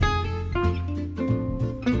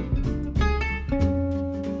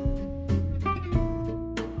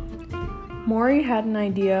Maury had an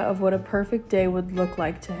idea of what a perfect day would look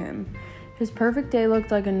like to him. His perfect day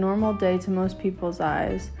looked like a normal day to most people's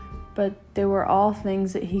eyes, but they were all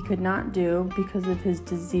things that he could not do because of his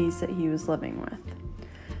disease that he was living with.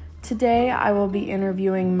 Today, I will be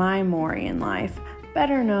interviewing my Maury in life,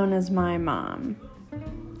 better known as my mom.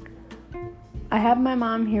 I have my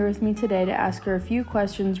mom here with me today to ask her a few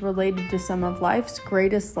questions related to some of life's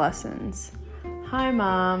greatest lessons. Hi,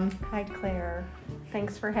 Mom. Hi, Claire.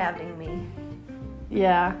 Thanks for having me.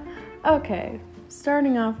 Yeah. Okay.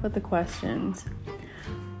 Starting off with the questions.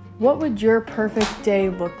 What would your perfect day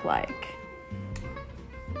look like?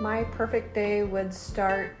 My perfect day would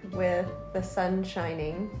start with the sun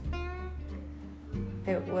shining.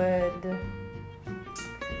 It would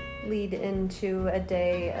lead into a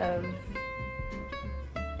day of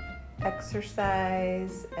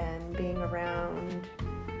exercise and being around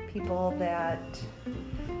people that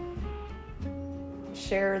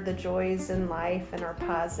share the joys in life and are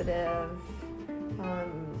positive,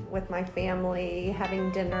 with my family,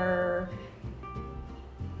 having dinner,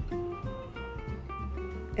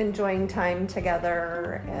 enjoying time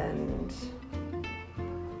together, and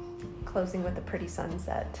closing with a pretty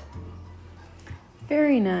sunset.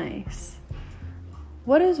 Very nice.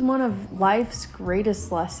 What is one of life's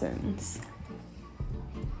greatest lessons?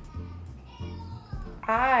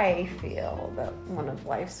 I feel that one of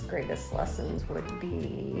life's greatest lessons would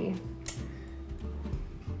be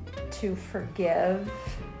to forgive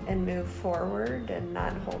and move forward and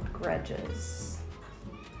not hold grudges.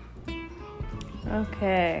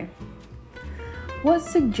 Okay. What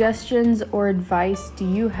suggestions or advice do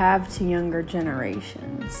you have to younger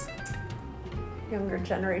generations? Younger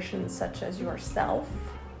generations such as yourself.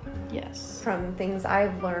 Yes. From things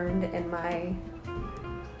I've learned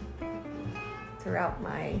throughout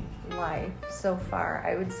my life so far,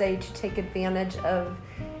 I would say to take advantage of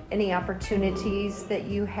any opportunities that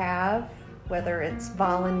you have, whether it's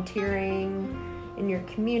volunteering in your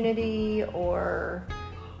community or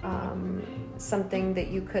something that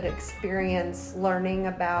you could experience learning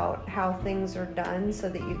about how things are done so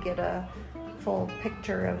that you get a full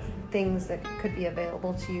picture of things that could be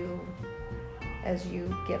available to you as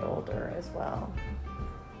you get older as well.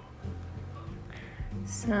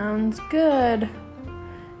 Sounds good.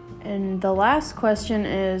 And the last question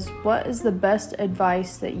is, what is the best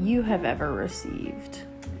advice that you have ever received?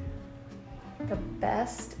 The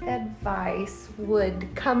best advice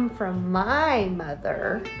would come from my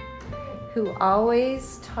mother, who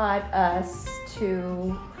always told us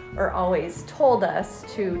to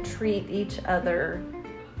treat each other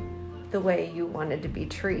the way you wanted to be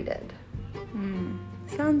treated.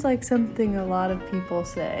 Sounds like something a lot of people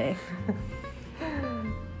say.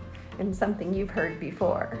 And something you've heard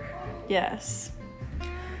before. Yes.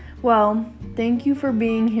 Well, thank you for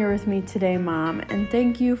being here with me today, Mom, and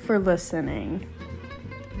thank you for listening.